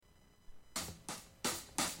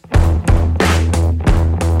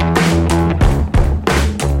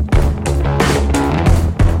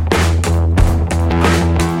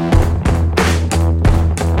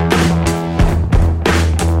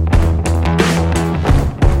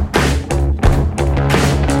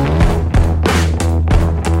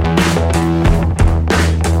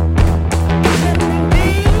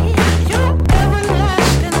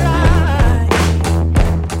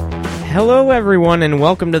Hello, everyone, and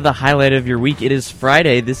welcome to the highlight of your week. It is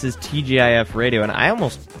Friday. This is TGIF Radio, and I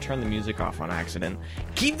almost turned the music off on accident.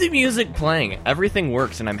 Keep the music playing. Everything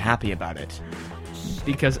works, and I'm happy about it.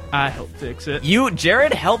 Because I helped fix it.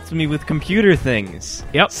 Jared helped me with computer things.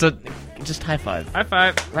 Yep. So, just high five. High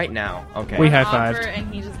five. Right now. Okay. We high-fived.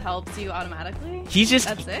 And he just helps you automatically?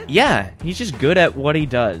 That's it? Yeah, he's just good at what he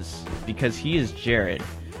does, because he is Jared.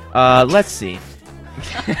 Let's see.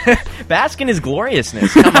 Bask in his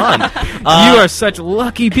gloriousness. Come on. You are such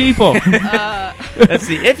lucky people. Let's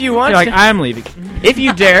see. If you want You're like, to... I'm leaving. If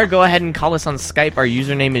you dare, go ahead and call us on Skype. Our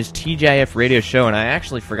username is TGIF Radio Show, and I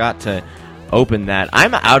actually forgot to open that.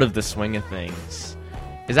 I'm out of the swing of things.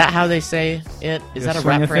 Is that how they say it? Is that a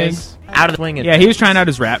rap phrase? Out of the swing of things. Yeah, he was trying out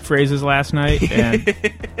his rap phrases last night. And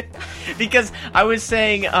Because I was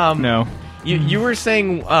saying... no. You were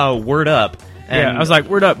saying word up. And Yeah, I was like,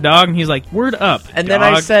 word up, dog. And he's like, word up, And then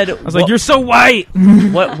I dog. said... I was like, you're so white.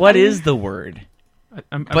 What is the word?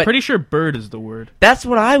 I'm But- pretty sure bird is the word. That's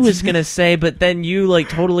what I was going to say, but then you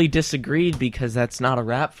totally disagreed because that's not a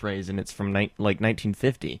rap phrase and it's from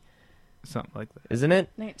 1950. Something like that. Isn't it?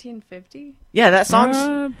 1950? Yeah, that song's...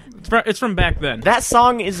 It's from back then. That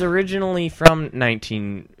song is originally from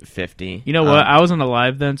 1950. You know what? I wasn't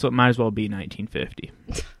alive then, so it might as well be 1950.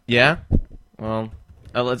 Yeah? Well,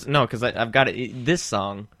 because I've got it. This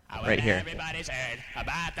song right here.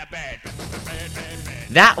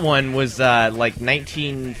 That one was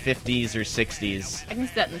 1950s or 60s. I can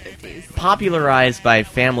see that in the 50s. Popularized by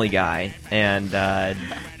Family Guy, and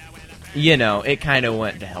it kind of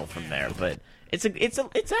went to hell from there. But it's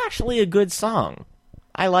actually a good song.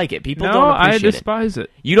 I like it. People don't I appreciate despise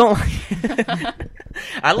it. You don't.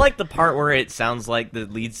 I like the part where it sounds like the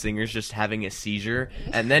lead singer's just having a seizure,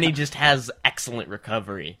 and then he just has excellent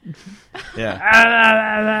recovery. Yeah.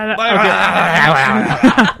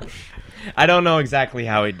 I don't know exactly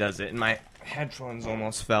how he does it, and my headphones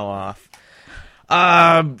almost fell off.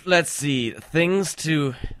 Let's see.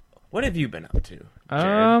 What have you been up to,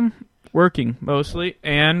 Jared? Working mostly,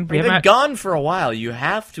 and we You've been haven't. gone for a while. You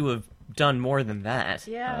have to have done more than that.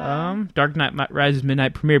 Yeah. Dark Knight Rises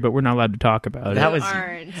midnight premiere, but we're not allowed to talk about That it. was,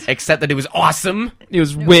 aren't. except that it was awesome. It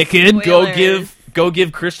was wicked. Spoilers. Go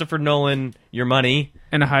give Christopher Nolan your money,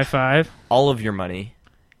 And a high five. all of your money.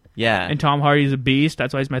 Yeah. And Tom Hardy's a beast.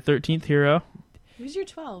 That's why he's my 13th hero. Who's your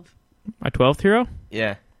 12? My 12th hero?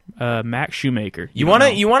 Yeah. Max Shoemaker. You don't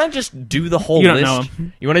know. wanna just do the whole You don't list? know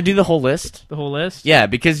him. You wanna do the whole list? The whole list? Yeah,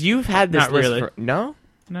 because you've had this Not list really. for no?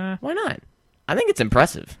 Nah. Why not? I think it's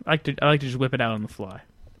impressive. I like to just whip it out on the fly.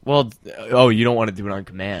 Well, you don't want to do it on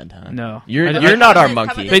command, huh? No. You're I- not our How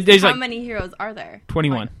monkey. many- There's how like- many heroes are there?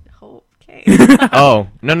 21. Okay. Oh,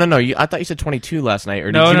 no. I thought you said 22 last night,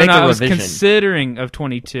 or did No, you make a I was revision? considering of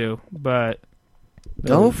 22, but...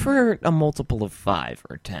 Go for a multiple of 5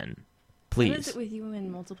 or 10, What is please. it with you in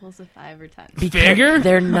multiples of 5 or 10? Bigger?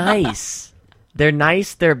 They're nice. They're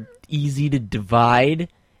nice. They're easy to divide,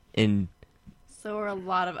 and So are a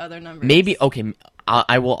lot of other numbers. maybe okay.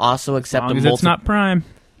 I will also As accept long a as multiple. it's not prime.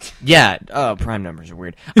 Yeah, prime numbers are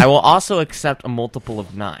weird. I will also accept a multiple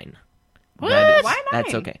of 9. What? Why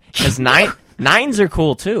That's 9? okay. Because nines are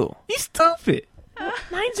cool too. You stupid.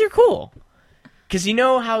 Nines are cool. Because you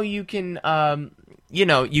know how you can,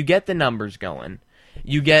 you get the numbers going.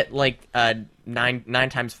 You get 9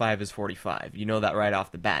 times 5 is 45. You know that right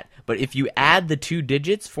off the bat. But if you add the 2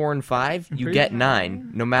 digits, 4 and 5, you Pretty get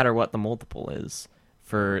 9, no matter what the multiple is.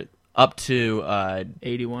 For up to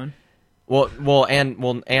 81.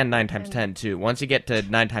 and 9 times 10 too. Once you get to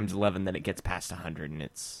 9 times 11, then it gets past 100, and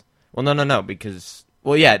it's no, because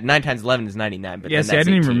 9 times 11 is 99. But Yeah, then see, I that's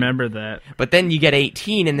didn't 18. even remember that. But then you get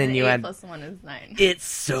 18, and then you 8 add. plus 1 is 9. It's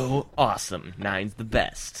so awesome. 9's the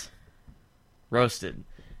best. Roasted.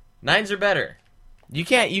 9s are better. You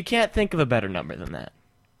can't think of a better number than that.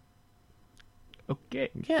 Okay.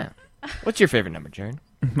 Yeah. What's your favorite number, Jared?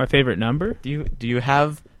 My favorite number? Do you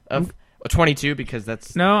have a 22 because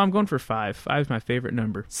that's No, I'm going for 5. 5 is my favorite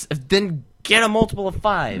number. then get a multiple of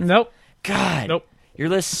 5. Nope. God. Nope. Your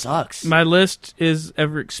list sucks. My list is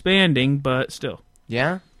ever expanding, but still.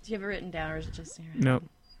 Yeah? Do you have it written down or is it just in your head? Nope.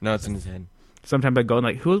 No, it's in his head. Sometimes I go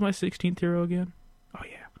and who was my 16th hero again? Oh,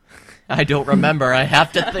 yeah. I don't remember. I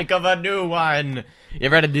have to think of a new one. You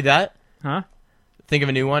ever had to do that? Huh? Think of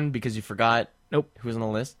a new one because you forgot Nope. who was on the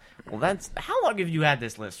list? Well, that's... How long have you had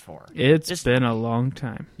this list for? It's been a long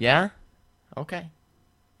time. Yeah? Okay.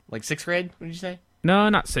 Like 6th grade, what did you say? No,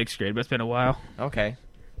 not 6th grade, but it's been a while. Okay.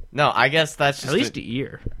 No, I guess that's just... At least a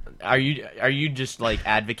year. Are you just,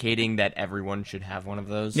 advocating that everyone should have one of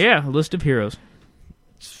those? Yeah, a list of heroes.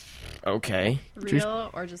 Okay. Real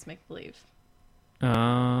or just make believe?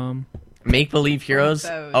 Make believe heroes.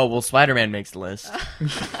 Both. Oh well, Spider-Man makes the list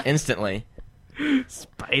instantly.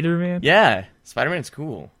 Spider-Man? Yeah, Spider-Man's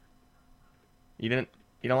cool. You don't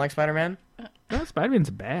like Spider-Man? No, Spider-Man's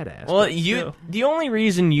badass. Well, but still. the only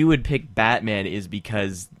reason you would pick Batman is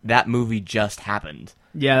because that movie just happened.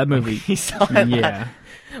 Yeah, that movie. You saw it. Yeah.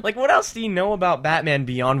 Like, what else do you know about Batman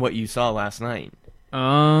beyond what you saw last night?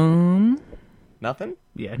 Nothing?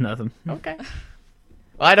 Yeah, nothing. Okay.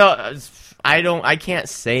 Well, I can't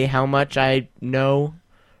say how much I know.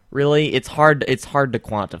 Really, it's hard to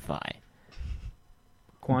quantify.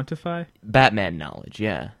 Quantify? Batman knowledge,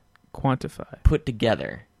 yeah. Quantify. Put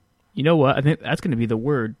together. You know what? I think that's going to be the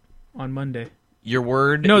word on Monday. Your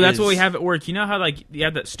word No, that's is... what we have at work. You know how, like, you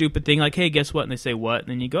have that stupid thing, like, hey, guess what? And they say what? And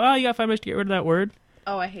then you go, oh, you got 5 minutes to get rid of that word?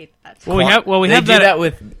 Oh, I hate that. Well, we They have do that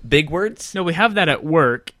with big words? No, we have that at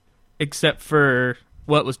work, except for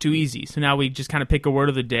what was too easy. So now we just kind of pick a word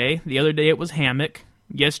of the day. The other day it was hammock.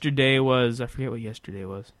 Yesterday was... I forget what yesterday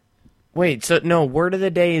was. Wait, so no, word of the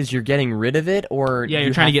day is you're getting rid of it, or... Yeah,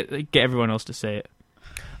 you're trying to get everyone else to say it.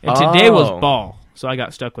 And today was ball, so I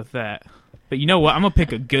got stuck with that. But you know what? I'm going to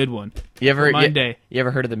pick a good one. Monday. You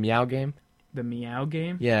ever heard of the Meow game? The Meow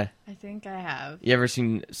game? Yeah. I think I have. You ever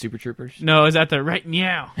seen Super Troopers? No, is that the right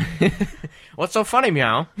meow? What's so funny,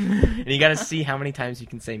 meow? And you got to see how many times you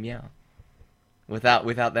can say meow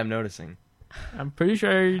without them noticing. I'm pretty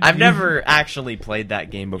sure. I've never actually played that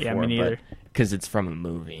game before. Yeah, me neither. Because it's from a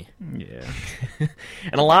movie. Yeah.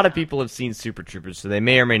 And a lot of people have seen Super Troopers, so they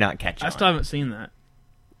may or may not catch on. I still haven't seen that.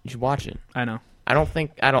 You should watch it. I know. I don't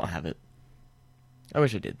have it. I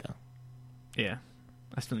wish I did, though. Yeah.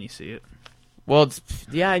 I still need to see it. Well,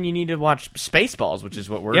 and you need to watch Spaceballs, which is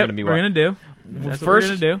what we're going to be watching. We're going to do. That's what we're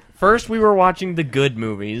going to do. First, we were watching the good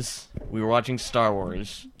movies. We were watching Star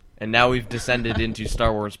Wars. And now we've descended into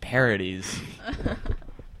Star Wars parodies.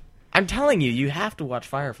 I'm telling you, you have to watch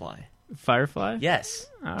Firefly. Firefly? Yes.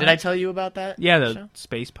 All Did right. I tell you about that? Yeah, the show?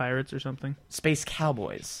 Space Pirates or something. Space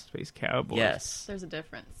Cowboys. Space Cowboys. Yes. There's a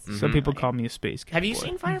difference. Some people call me a space cowboy. Have you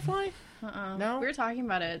seen Firefly? No? We were talking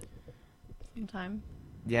about it sometime.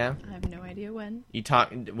 Yeah. I have no idea when.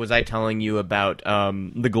 Was I telling you about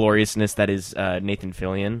the gloriousness that is Nathan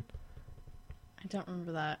Fillion? I don't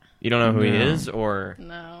remember that. You don't know who he No. is, or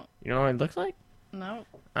No. you don't know what he looks like? No.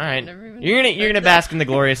 All right, Never even you're gonna said bask in the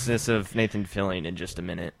gloriousness of Nathan Fillion in just a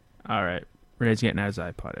minute. All right. Renee's getting out his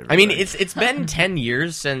iPod. Everybody. I mean, it's been 10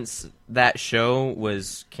 years since that show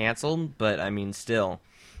was canceled, but I mean, still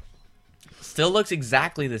looks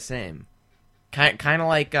exactly the same. Kind of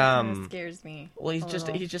like Kinda scares me. Well, a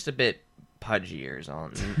little. he's just a bit pudgier or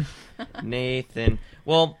something. Nathan.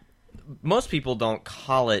 Well, most people don't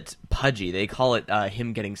call it pudgy. They call it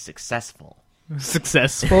him getting successful.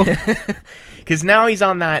 Successful. Because now he's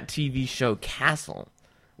on that TV show Castle,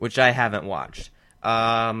 which I haven't watched.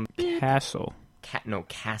 Castle.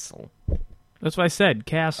 Castle. That's what I said.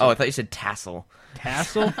 Castle. Oh, I thought you said tassel.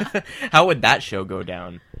 Tassel? How would that show go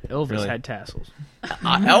down? Elvis Really? had tassels.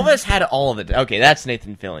 Elvis had all of it. Okay, that's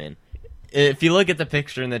Nathan Fillion. If you look at the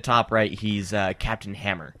picture in the top right, he's Captain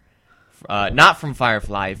Hammer. Not from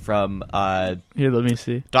Firefly, from Here, let me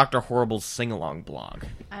see. Dr. Horrible's sing-along blog.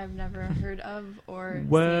 I've never heard of or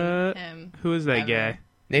What? seen him. Who is that ever. guy?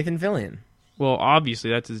 Nathan Fillion. Well,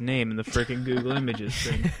 obviously, that's his name in the freaking Google Images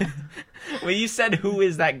thing. Well, you said, who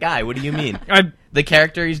is that guy? What do you mean? I The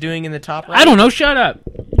character he's doing in the top right? don't know. Shut up.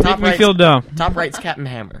 Top Make me right's- feel dumb. Top right's Captain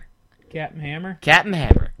Hammer. Captain Hammer? Captain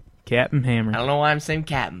Hammer. Captain I Hammer. don't know why I'm saying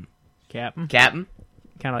Captain. Captain? Captain.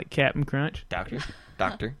 Kind of like Captain Crunch?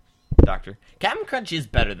 Doctor. Captain Crunch is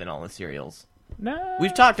better than all the cereals. No.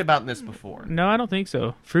 We've talked about this before. No, I don't think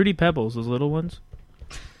so. Fruity Pebbles, those little ones.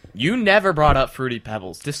 You never brought up Fruity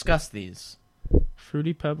Pebbles. Discuss these.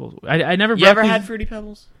 Fruity Pebbles. I never You brought ever these- had Fruity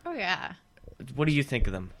Pebbles? Oh, yeah. What do you think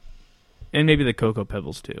of them? And maybe the Cocoa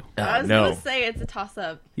Pebbles, too. I was no. going to say it's a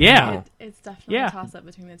toss-up. Yeah. It's definitely Yeah. a toss-up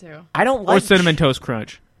between the two. I don't Or like Cinnamon Toast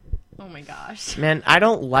Crunch. Oh, my gosh. Man, I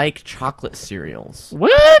don't like chocolate cereals.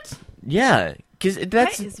 What? Yeah, because What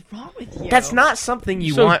that's is wrong with you? that's not something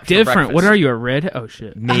you so want for different. breakfast. What are you, a red? Oh,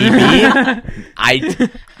 shit. Maybe.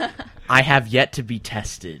 I have yet to be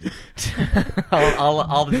tested.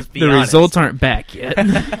 I'll just be The honest. results aren't back yet.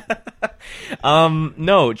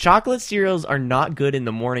 No, chocolate cereals are not good in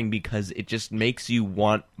the morning because it just makes you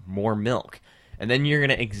want more milk. And then you're going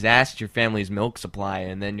to exhaust your family's milk supply,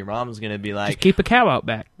 and then your mom's going to be like, Just keep a cow out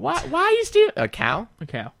back. why are you stealing a cow? A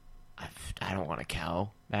cow. I don't want a cow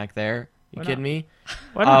back there. You Why kidding not? me?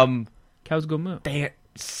 Why not? Cows go moo. They're...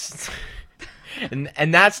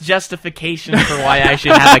 and that's justification for why I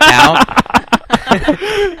should have a cow.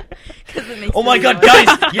 'Cause it makes Oh my it god, more-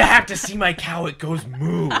 guys, you have to see my cow. It goes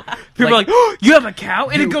moo. People are like, oh, you have a cow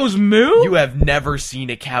and it goes moo? You have never seen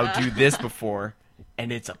a cow do this before,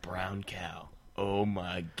 and it's a brown cow. Oh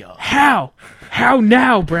my god. How? How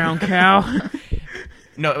now, brown cow?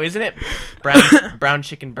 No, isn't it brown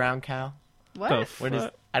chicken, brown cow? What? What is?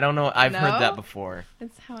 I don't know. I've heard No? that before.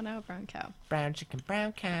 It's how now, brown cow. Brown chicken,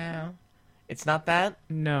 brown cow. It's not that?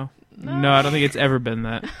 No. No, I don't think it's ever been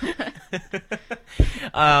that.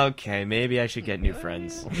 Okay, maybe I should get new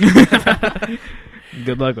friends.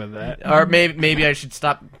 Good luck with that. Or maybe I should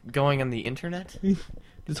stop going on the internet?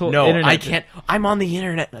 This whole No, internet I can't. I'm on the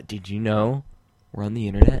internet. Did you know we're on the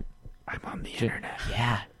internet? I'm on the internet.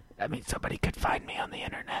 Yeah. That means somebody could find me on the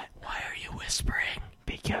internet. Why are you whispering?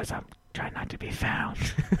 Because I'm trying not to be found.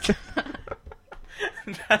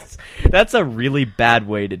 That's a really bad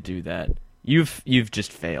way to do that. You've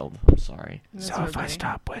just failed. I'm sorry. So if I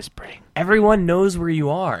stop whispering. Everyone knows where you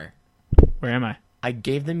are. Where am I? I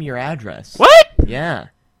gave them your address. What? Yeah.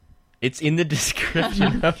 It's in the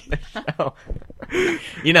description of the show.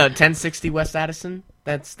 You know, 1060 West Addison?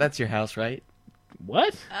 That's your house, right?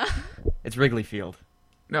 What? It's Wrigley Field.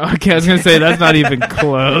 No, okay, I was going to say that's not even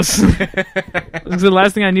close. The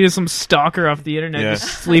last thing I need is some stalker off the internet Yeah. just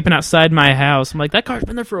sleeping outside my house. I'm like, that car's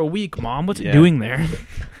been there for a week, Mom. What's Yeah. it doing there?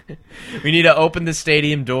 We need to open the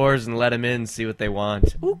stadium doors and let them in, see what they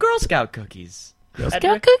want. Ooh, Girl Scout cookies. Girl At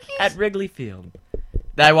Scout cookies? At Wrigley Field.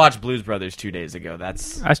 I watched Blues Brothers 2 days ago.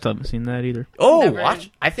 That's I still haven't seen that either. oh, Never.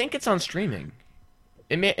 watch! I think it's on streaming.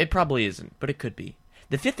 It probably isn't, but it could be.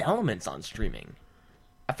 The Fifth Element's on streaming.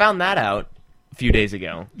 I found that out a few days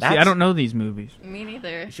ago. See, I don't know these movies. Me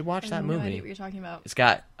neither. You should watch I that have no movie. idea what you're talking about. It's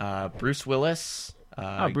got Bruce Willis.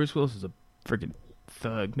 Bruce Willis is a freaking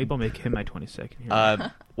thug. Maybe I'll make him my 22nd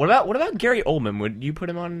hero. What about Gary Oldman? Would you put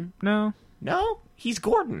him on? No, No, he's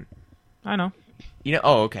Gordon. I know. You know?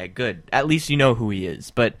 Oh, okay, good. At least you know who he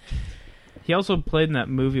is. But He also played in that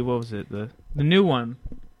movie. What was it? The new one.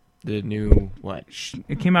 the new what?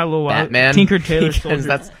 It came out a little while. Batman. Tinker Tailor Because Soldier.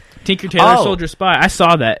 that's Tinker Tailor Oh. Soldier Spy. I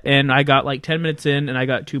saw that and I got like 10 minutes in and I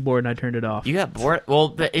got too bored and I turned it off. you got bored.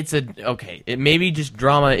 Well, it's a okay. It maybe just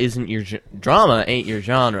drama isn't your drama ain't your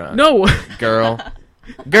genre. No, girl.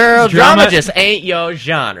 Girl, Drama- drama just ain't your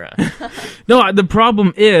genre. no. The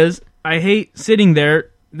problem is I hate sitting there.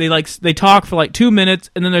 They talk for like 2 minutes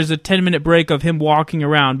and then there's a 10-minute break of him walking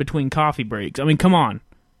around between coffee breaks. I mean, come on.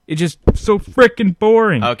 It's just so freaking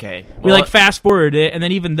boring. Okay. We well, like fast forward it, and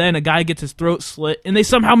then even then, a guy gets his throat slit, and they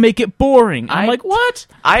somehow make it boring. I'm like, what?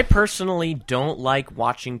 I personally don't like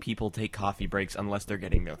watching people take coffee breaks unless they're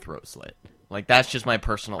getting their throat slit. Like, that's just my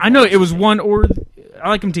personal I know it was philosophy. one or I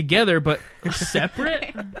like them together, but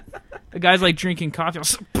separate. The guy's like drinking coffee.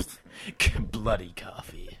 Bloody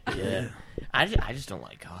coffee. Yeah. I just don't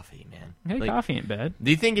like coffee, man. Hey, Like, coffee ain't bad.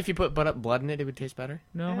 do you think if you put blood in it, it would taste better?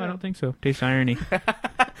 No, Ew. I don't think so. Tastes irony.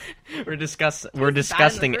 We're It's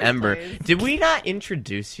discussing first Ember. place. Did we not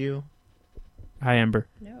introduce you? Hi, Ember.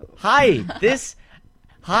 No. Hi,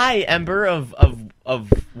 Ember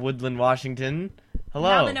of Woodland, Washington. Hello.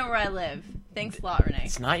 Now they know where I live. Thanks a lot, Renee.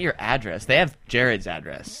 It's not your address. They have Jared's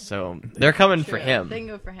address, so they're coming for True. him. They can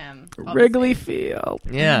go for him. All the Wrigley same. Field.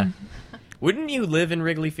 Yeah. Wouldn't you live in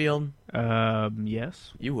Wrigley Field?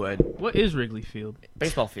 Yes. You would. What is Wrigley Field?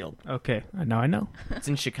 Baseball field. Okay, now I know. It's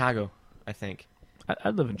in Chicago, I think.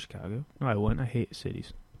 I'd live in Chicago. No, I wouldn't. I hate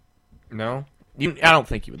cities. No? I don't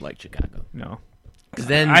think you would like Chicago. No. Because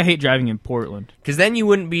then, I hate driving in Portland. you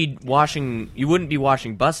wouldn't be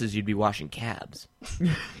washing buses, you'd be washing cabs.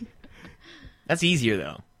 That's easier,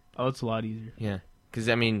 though. Oh, it's a lot easier. Yeah. Because,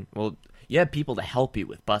 I mean, well, you have people to help you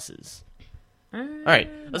with buses. All right,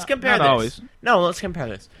 let's compare not this. always. No, let's compare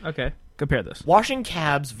this. Okay, compare this. Washing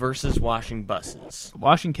cabs versus washing buses.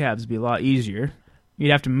 Washing cabs would be a lot easier.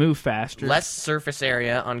 You'd have to move faster. Less surface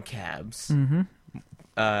area on cabs. Mm-hmm.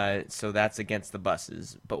 So that's against the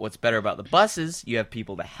buses. But what's better about the buses, you have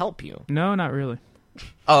people to help you. No, not really.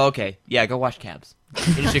 Oh, okay. Yeah, go wash cabs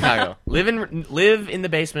in Chicago. Live in the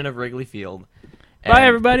basement of Wrigley Field. Bye,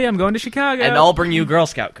 everybody. I'm going to Chicago. And I'll bring you Girl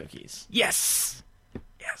Scout cookies. Yes.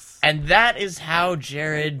 Yes. And that is how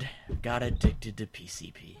Jared got addicted to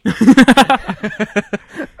PCP.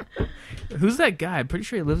 Who's that guy? I'm pretty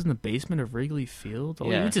sure he lives in the basement of Wrigley Field. All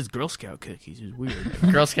Yeah. he eats is Girl Scout cookies. It's weird.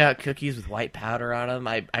 Girl Scout cookies with white powder on them.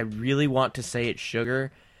 I really want to say it's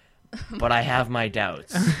sugar, but I have my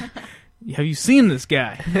doubts. Have you seen this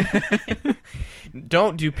guy?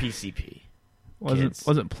 Don't do PCP. Kids.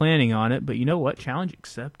 Wasn't planning on it, but you know what? Challenge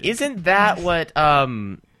accepted. Isn't that what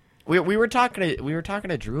we were talking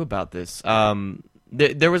to Drew about this.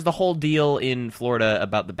 There was the whole deal in Florida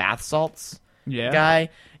about the bath salts yeah. guy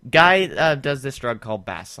Guy does this drug called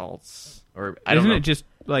bath salts, or I don't Isn't know. it just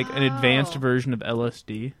like an advanced Oh. version of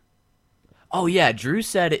LSD? Oh yeah, Drew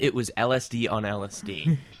said it was LSD on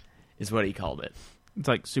LSD, is what he called it. It's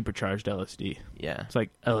like supercharged LSD. Yeah, It's like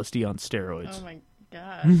LSD on steroids. Oh my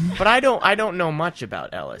god. but I don't know much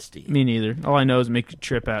about LSD. Me neither. All I know is it makes you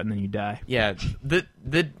trip out and then you die. Yeah,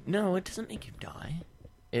 no, it doesn't make you die.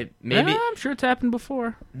 It maybe I'm sure it's happened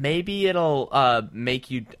before. maybe it'll make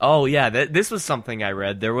you. Oh yeah, this was something I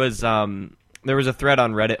read. There was a thread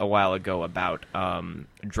on Reddit a while ago about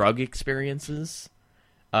drug experiences.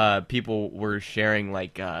 People were sharing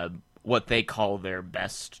like what they call their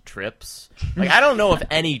best trips. Like I don't know if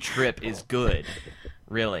any trip is good,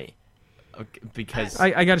 really, because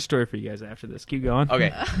I got a story for you guys after this. Keep going.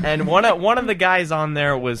 okay. And one of the guys on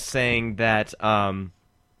there was saying that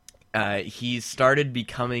he started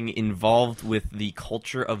becoming involved with the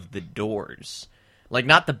culture of the Doors, like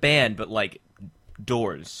not the band, but like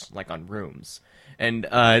doors, like on rooms.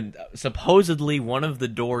 And supposedly one of the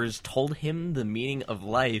Doors told him the meaning of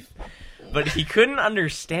life, but he couldn't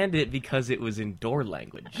understand it because it was in door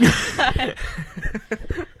language. Kind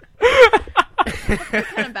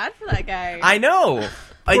of bad for that guy. I know.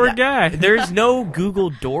 Poor guy. There's no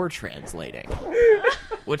Google Door translating,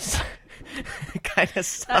 which kind of That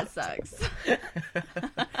sucks. sucks.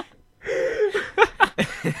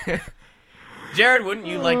 Jared, wouldn't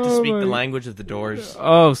you like to speak the my- language of the Doors?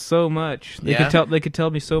 Oh, so much. They Yeah? could tell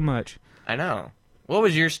me so much. I know. What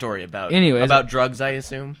was your story about? Anyways- About drugs, I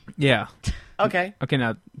assume? Yeah. Okay. Okay,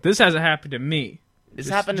 now this hasn't happened to me. This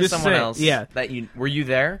Just- happened to just someone say- else. yeah. Were you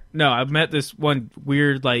there? No, I met this one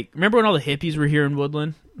weird remember when all the hippies were here in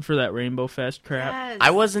Woodland for that Rainbow Fest crap? Yes.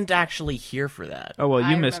 I wasn't actually here for that. Oh well, you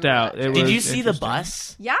I missed remember out. that. It Did was you see the interesting.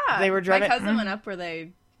 bus? Yeah. They were driving- My cousin went up where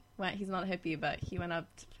they went. He's not a hippie, but he went up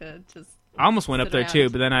to just. I almost went up sit there around. too,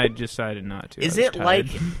 but then I decided not to. Is I was it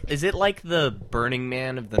tired. like the Burning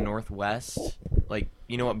Man of the Northwest? Like,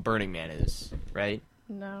 you know what Burning Man is, right?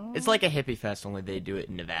 No. It's like a hippie fest, only they do it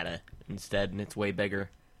in Nevada instead, and it's way bigger.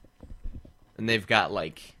 And they've got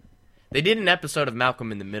they did an episode of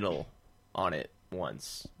Malcolm in the Middle on it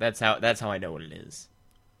once. That's how I know what it is.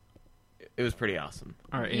 It was pretty awesome.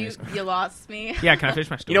 All right. You, anyways. you lost me. Yeah, can I finish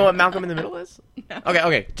my story? You know what Malcolm in the Middle is?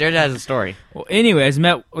 Okay. Jared has a story. Well, anyways,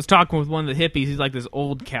 was talking with one of the hippies. He's like this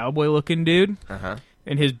old cowboy looking dude. Uh huh.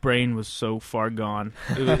 And his brain was so far gone.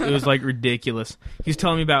 It was like ridiculous. He's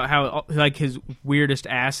telling me about how like his weirdest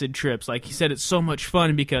acid trips. Like he said, it's so much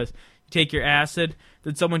fun because you take your acid,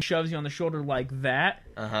 then someone shoves you on the shoulder like that,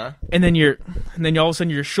 Uh huh. and then all of a sudden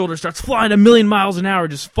your shoulder starts flying 1,000,000 miles an hour,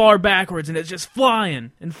 just far backwards, and it's just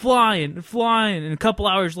flying and flying and flying. And a couple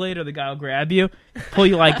hours later, the guy will grab you, pull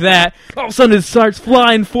you like that. All of a sudden, it starts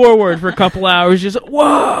flying forward for a couple hours. Just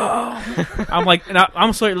whoa! I'm like, and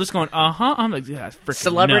I'm sort of just going, I'm like, yeah, it's freaking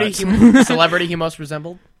Celebrity nuts. celebrity he most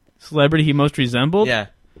resembled? Celebrity he most resembled? Yeah.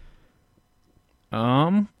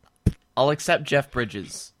 I'll accept Jeff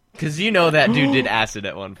Bridges. Because you know that dude did acid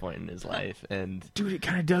at one point in his life. And Dude, it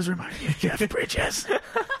kind of does remind me of Jeff Bridges.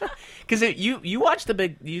 because you watched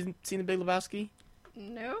you seen the Big Lebowski?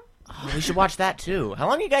 No. Oh, we should watch that too. How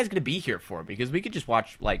long are you guys gonna be here for? Because we could just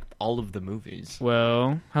watch like all of the movies.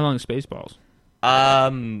 Well, how long is Spaceballs?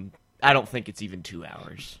 I don't think it's even 2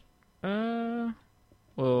 hours.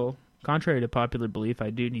 Well, contrary to popular belief, I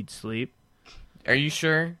do need sleep. Are you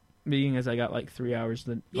sure? Being as I got like 3 hours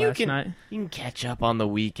You last can night. you can catch up on the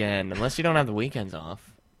weekend unless you don't have the weekends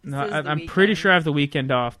off. No, This is the I'm pretty weekend. sure I have the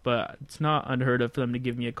weekend off, but it's not unheard of for them to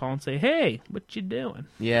give me a call and say, "Hey, what you doing?"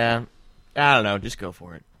 Yeah, I don't know. Just go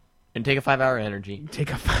for it and take a 5-hour energy.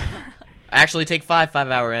 Take a. Actually, take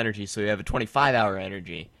 5-hour energy, so you have a 25-hour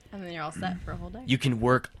energy. And then you're all set for a whole day. You can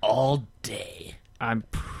work all day. I'm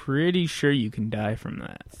pretty sure you can die from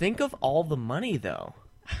that. Think of all the money, though.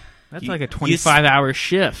 That's You- like a you 25-hour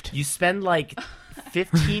shift. You spend like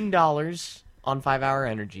 $15 on 5-hour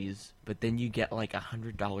energies, but then you get like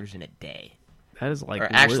 $100 in a day. That is like Or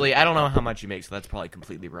actually, I don't know how much you make, so that's probably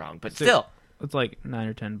completely wrong. But So- still, it's like $9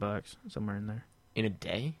 or $10 somewhere in there in a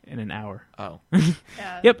day? in an hour. Oh,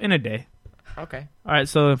 Yeah. Yep, in a day. okay. All right,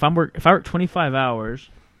 so if I work 25 hours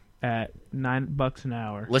at $9 an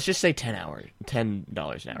hour, Let's just say $10 an hour.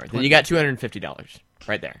 Then you got $250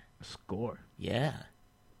 right there. score. Yeah.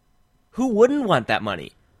 Who wouldn't want that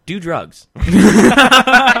money? Do drugs.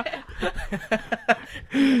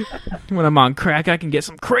 When I'm on crack, I can get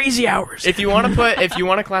some crazy hours. If you want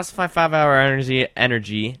to classify 5-hour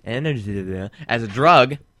energy as a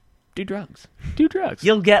drug, do drugs. Do drugs.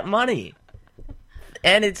 You'll get money.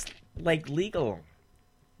 And it's like legal.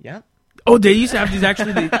 Yeah. Oh, they used to have these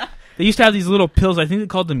actually. They used to have these little pills. I think they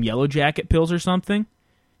called them Yellow Jacket pills or something.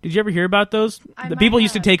 Did you ever hear about those? I The might people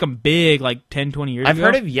used to have. take them big like 10, 20 years I've ago.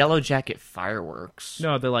 heard of Yellow Jacket fireworks.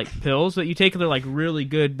 No, they're like pills that you take. They're like really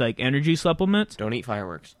good like energy supplements. Don't eat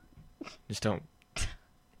fireworks. Just don't.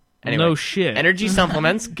 No shit. Energy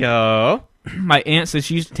supplements, go. My aunt says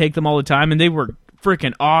she used to take them all the time, and they were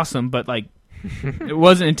freaking awesome. But like, it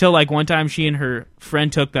wasn't until like one time she and her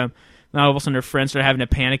friend took them. And all of a sudden, her friend started having a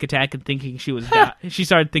panic attack and thinking she was. She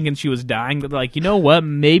started thinking she was dying. But like, you know what?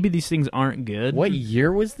 Maybe these things aren't good. What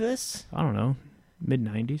year was this? I don't know.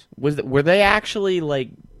 Mid-90s. Were they actually like?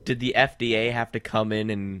 Did the FDA have to come in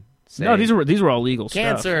and say No, these were all legal stuff.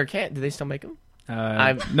 cancer? Can't? Do they still make them?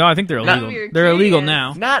 No, I think they're Not- illegal. You're They're illegal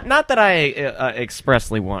curious. now. Not that I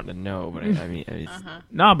expressly want to know, but I mean,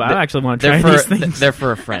 No, but I actually want to they're try for these things they're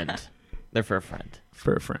for a friend. They're for a friend.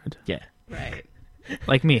 for a friend Yeah. Right.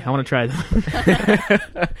 like me. I want to try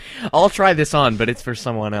them. I'll try this on, but it's for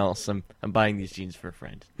someone else. I'm buying these jeans for a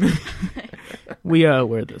friend. We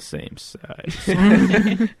wear the same size.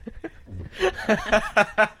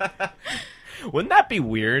 Wouldn't that be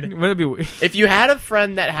weird? That'd be weird. If you had a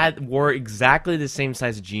friend that wore exactly the same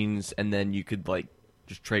size jeans, and then you could like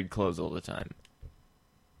just trade clothes all the time.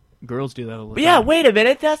 Girls do that all the But time. yeah, wait a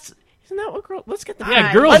minute. Isn't that what girls? Let's get the Yeah,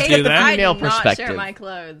 I girls hate do it. that. I Female do not perspective. share my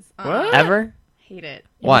clothes. What? ever. Hate it.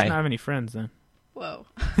 You Why? must not have any friends then. Whoa.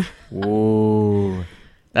 Whoa.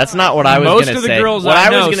 That's not what I was Most gonna of the say. girls What I I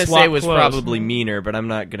know was gonna swap say was clothes. probably meaner, but I'm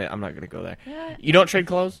not gonna go there. Yeah. You don't trade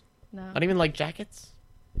clothes? No. Not even like jackets?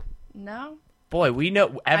 No. Boy, we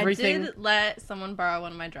know everything. I did let someone borrow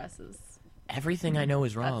one of my dresses. Everything I know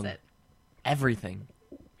is wrong. That's it. Everything.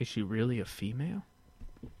 Is she really a female?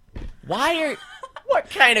 Why are? What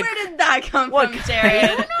kind of? Where did that come What from, kind-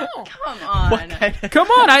 Jared? Come on. What kind of? Come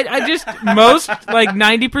on, I just most like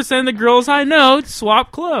 90% of the girls I know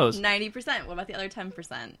swap clothes. 90%. What about the other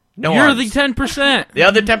 10%? No You're arms. the 10%. The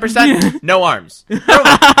other 10%, no arms.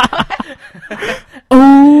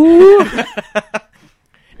 Oh,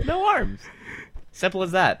 No arms. Simple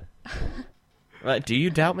as that. Do you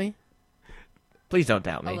doubt me? Please don't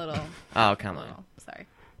doubt me. A little. Oh, come on. Oh, sorry.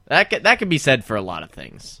 That could be said for a lot of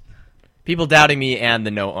things. People doubting me and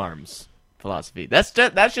the no arms philosophy. That's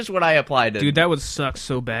just what I applied to. dude, that would suck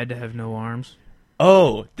so bad to have no arms.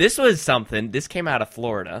 Oh, this was something. This came out of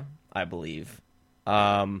Florida, I believe.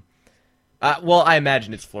 Well, I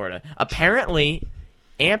imagine it's Florida. Apparently,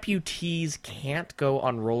 amputees can't go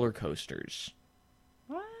on roller coasters.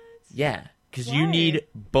 What? Yeah, because you Why? need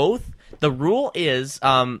both. The rule is,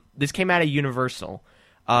 this came out of Universal.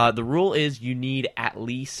 The rule is you need at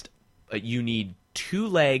least, you need 2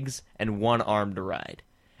 legs and 1 arm to ride.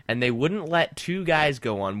 And they wouldn't let 2 guys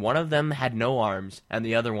go on. One of them had no arms, and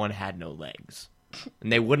the other one had no legs.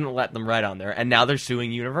 And they wouldn't let them ride on there, and now they're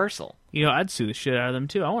suing Universal. You know, I'd sue the shit out of them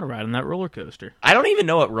too. I want to ride on that roller coaster. I don't even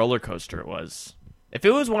know what roller coaster it was. If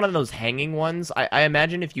it was one of those hanging ones, I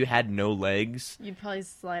imagine if you had no legs. You'd probably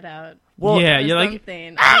slide out. Well, Yeah, or you're like,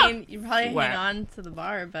 something. I mean, you'd probably Whack. hang on to the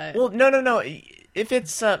bar, but well, no. If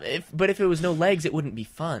it's if it was no legs, it wouldn't be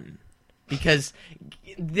fun, because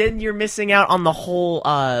then you're missing out on the whole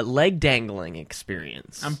leg dangling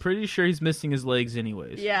experience. I'm pretty sure he's missing his legs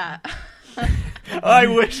anyways. yeah. I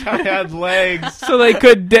wish I had legs. So they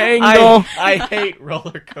could dangle. I hate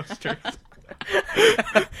roller coasters.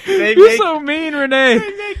 they You're make, so mean, Renee.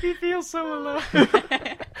 they make me feel so alone.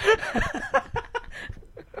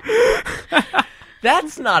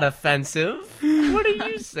 That's not offensive. What are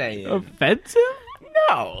you saying? Offensive?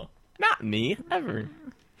 No, not me. Ever.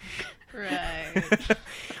 Right.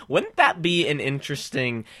 Wouldn't that be an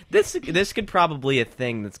interesting? This could probably a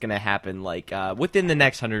thing that's gonna happen like within the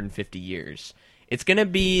next 150 years. It's gonna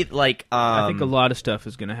be like I think a lot of stuff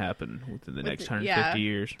is going to happen within the next the- 150 yeah.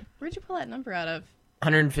 years. Where'd you pull that number out of?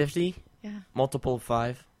 150 Yeah. multiple of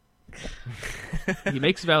 5. He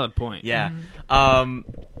makes a valid point. Yeah.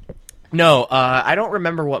 No, I don't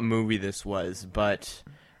remember what movie this was, but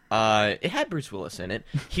it had Bruce Willis in it.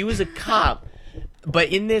 He was a cop, but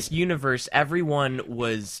in this universe, everyone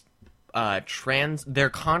was their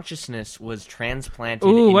consciousness was transplanted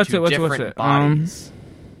Ooh, into what's it? different bodies.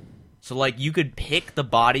 So, like, you could pick the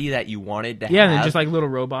body that you wanted to Yeah, have. and then just like little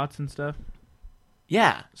robots and stuff.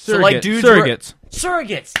 yeah. Surrogate, So, like, dudes surrogates.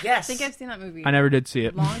 Surrogates, yes. I think I've seen that movie. I never did see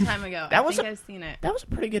it. Long time ago. That I was think a- I've seen it. That was a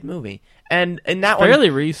pretty good movie. And in that Fairly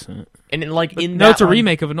one... recent. And in, like, in No, that it's a one-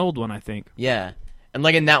 remake of an old one, I think. Yeah. And,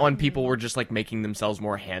 like, in that one, people were just, like, making themselves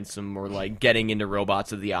more handsome or, like, getting into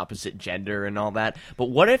robots of the opposite gender and all that. But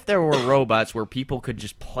what if there were robots where people could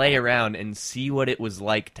just play around and see what it was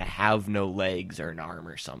like to have no legs or an arm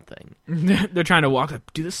or something? They're trying to walk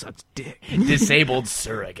up. Dude, this sucks dick. Disabled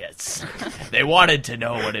surrogates. They wanted to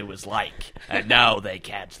know what it was like, and now they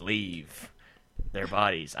can't leave. their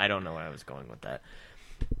bodies. I don't know where I was going with that.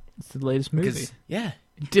 It's the latest movie. 'Cause- yeah.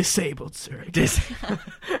 Disabled surrogate.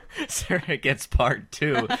 Surrogates Part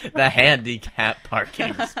 2, the handicap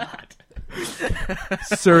parking spot.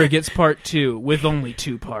 Surrogates Part 2 with only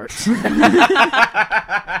 2 parts.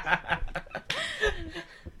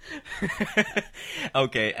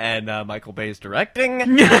 Okay, and Michael Bay's directing.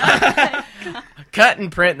 Cut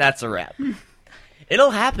and print, that's a wrap.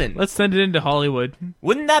 It'll happen. Let's send it into Hollywood.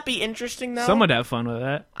 Wouldn't that be interesting, though? Some would have fun with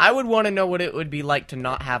that. I would want to know what it would be like to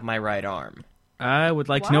not have my right arm. I would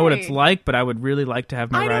like to know what it's Why? like, but I would really like to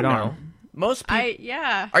have my I right don't arm. know. Most people...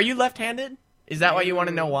 Yeah. Are you left-handed? Is that why you want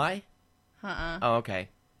to know why? Oh, okay.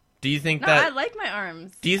 Do you think No, that... I like my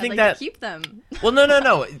arms. Do you I'd think like that- to keep them? Well, no.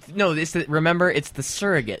 No, remember, it's the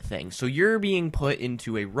surrogate thing. So you're being put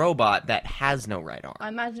into a robot that has no right arm. I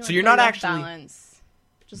imagine. So you're not actually... balance.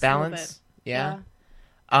 Just a little Balance? bit. Yeah.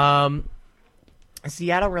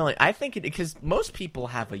 See, I don't really... I think it... Because most people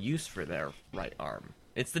have a use for their right arm.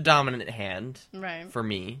 It's the dominant hand Right. for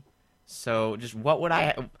me. So just what would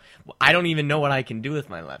I don't even know what I can do with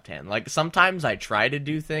my left hand. Like, sometimes I try to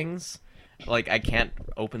do things. Like, I can't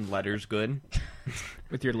open letters good.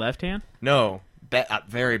 With your left hand? No.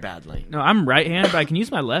 Very badly. No, I'm right-handed, but I can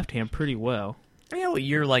use my left hand pretty well. Yeah, well,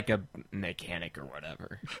 you're like a mechanic or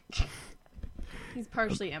whatever. He's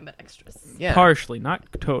partially ambidextrous. Yeah. Partially, not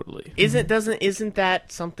totally. Isn't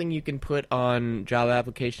that something you can put on job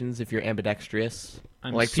applications if you're ambidextrous?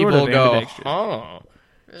 I'm like sort people of go, ambidextrous. "Oh,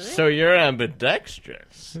 Really? so you're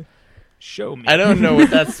ambidextrous." Show me. I don't know what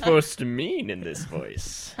that's supposed to mean in this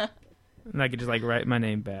voice. And I could just like write my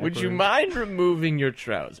name back. Would you mind removing your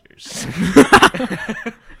trousers?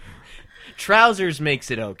 Trousers makes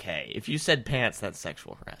it okay. If you said pants, that's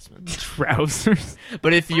sexual harassment. Trousers?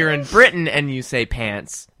 But if you're in Britain and you say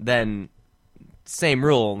pants, then same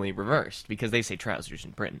rule, only reversed, because they say trousers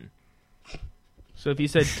in Britain. So if you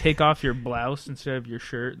said take off your blouse instead of your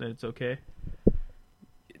shirt, then it's okay?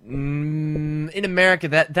 In America,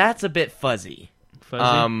 that's a bit fuzzy.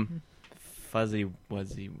 Fuzzy? Fuzzy,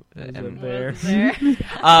 wuzzy. Is and- it there? There.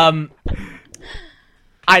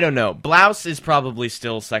 I don't know. Blouse is probably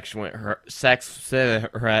still sex material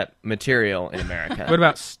in America. What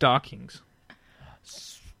about stockings?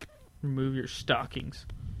 Remove your stockings.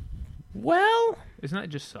 Well, Isn't that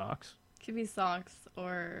just socks? Could be socks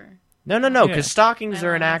or no, Yeah. because stockings I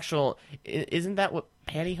are don't an know. actual... Isn't that what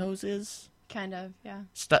pantyhose is? kind of, yeah.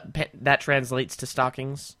 That translates to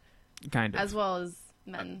stockings? Kind of. As well as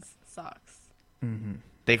men's socks.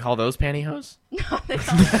 They call those pantyhose? No, they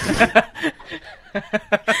don't.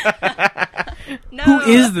 No. Who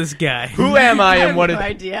is this guy? Who am I I have and what... no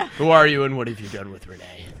idea. Who are you and what have you done with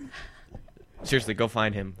Renee? Seriously, go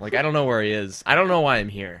find him. Like, I don't know where he is. I don't know why I'm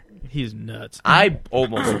here. He's nuts. I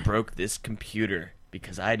almost broke this computer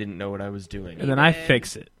because I didn't know what I was doing. And then I did.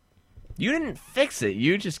 fix it. You didn't fix it.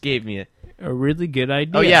 You just gave me A really good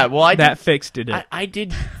idea. Oh, yeah, well, I that did- fixed it. I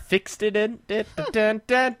did fixed it in. Dun,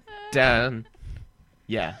 dun, dun.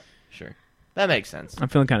 Yeah, sure. That makes sense. I'm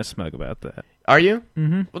feeling kind of smug about that. Are you?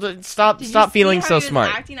 Mm-hmm. Well, then stop Did you stop see feeling how so he was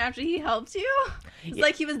smart. acting after he helped you? It's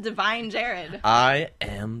like he was divine Jared. I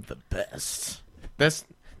am the best. That's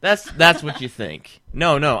what you think.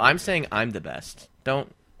 No, I'm saying I'm the best. Don't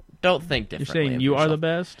think You're differently. saying of you are the yourself.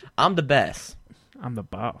 best? I'm the best. I'm the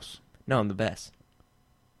boss. No, I'm the best.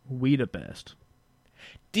 We the best.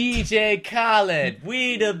 DJ Khaled,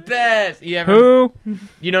 we the best. You ever? Who?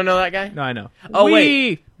 You don't know that guy? No, I know. Oh, we.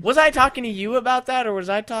 wait. Was I talking to you about that, or was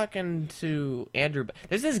I talking to Andrew?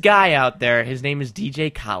 There's this guy out there. His name is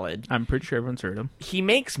DJ Khaled. I'm pretty sure everyone's heard him. He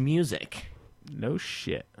makes music. No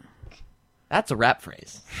shit. That's a rap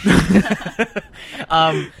phrase.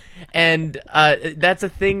 And that's a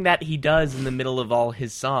thing that he does in the middle of all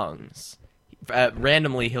his songs.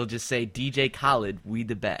 Randomly, he'll just say, DJ Khaled, we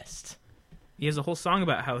the best. He has a whole song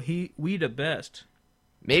about how we the best.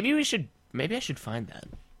 Maybe I should find that.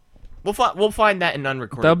 We'll find that in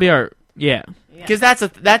unrecorded. That'll be our yeah. Because that's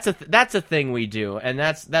a thing we do, and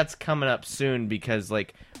that's coming up soon because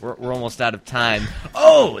like we're almost out of time.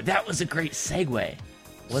 Oh, that was a great segue.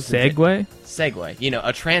 Wasn't it? Segue? You know,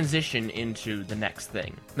 a transition into the next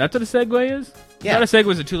thing. That's what a segue is? Yeah. Not a segue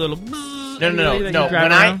is a two little No. When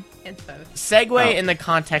It's both. segue Oh. in the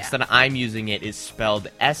context that I'm using it is spelled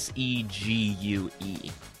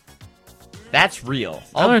SEGUE. That's real.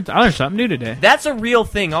 I learned something new today. That's a real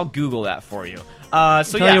thing. I'll Google that for you. So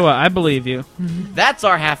Tell you what, I believe you. that's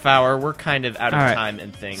our half hour. We're kind of out of All right. time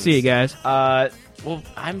and things. See you guys. Well,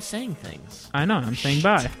 I'm saying things. I know. I'm saying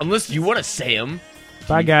bye. Unless you want to say them.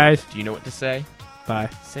 Bye, guys. Do you know what to say? Bye. Bye.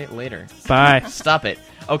 Say it later. Bye. Stop it.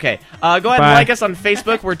 Okay. Go ahead and Bye. like us on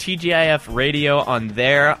Facebook. We're TGIF Radio on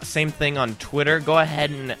there. Same thing on Twitter. Go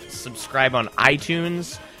ahead and subscribe on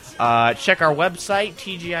iTunes. Check our website,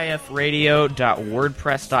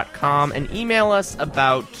 tgifradio.wordpress.com, and email us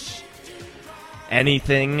about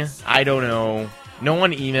anything. I don't know. No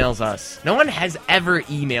one emails us. No one has ever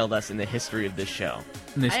emailed us in the history of this show.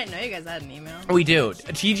 I didn't know you guys had an email. We do.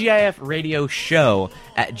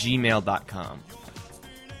 tgifradioshow@gmail.com.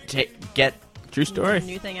 Get True story.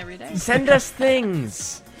 New thing every day. Send us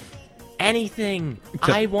things. Anything.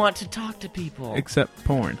 Except- I want to talk to people. Except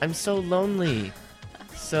porn. I'm so lonely.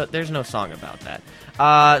 So there's no song about that.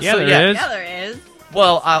 There is. Yeah, there is.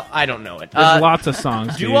 Well, I don't know it. There's lots of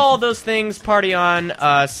songs. Do dude. all those things. Party on.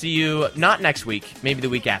 See you not next week. Maybe the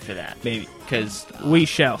week after that. Maybe. Because We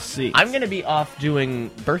shall see. I'm gonna be off doing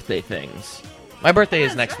birthday things. My birthday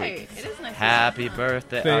is That's next right. week. It is next Happy week.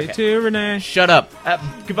 birthday. Say Okay. to Renee. Shut up.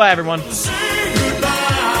 Goodbye, everyone.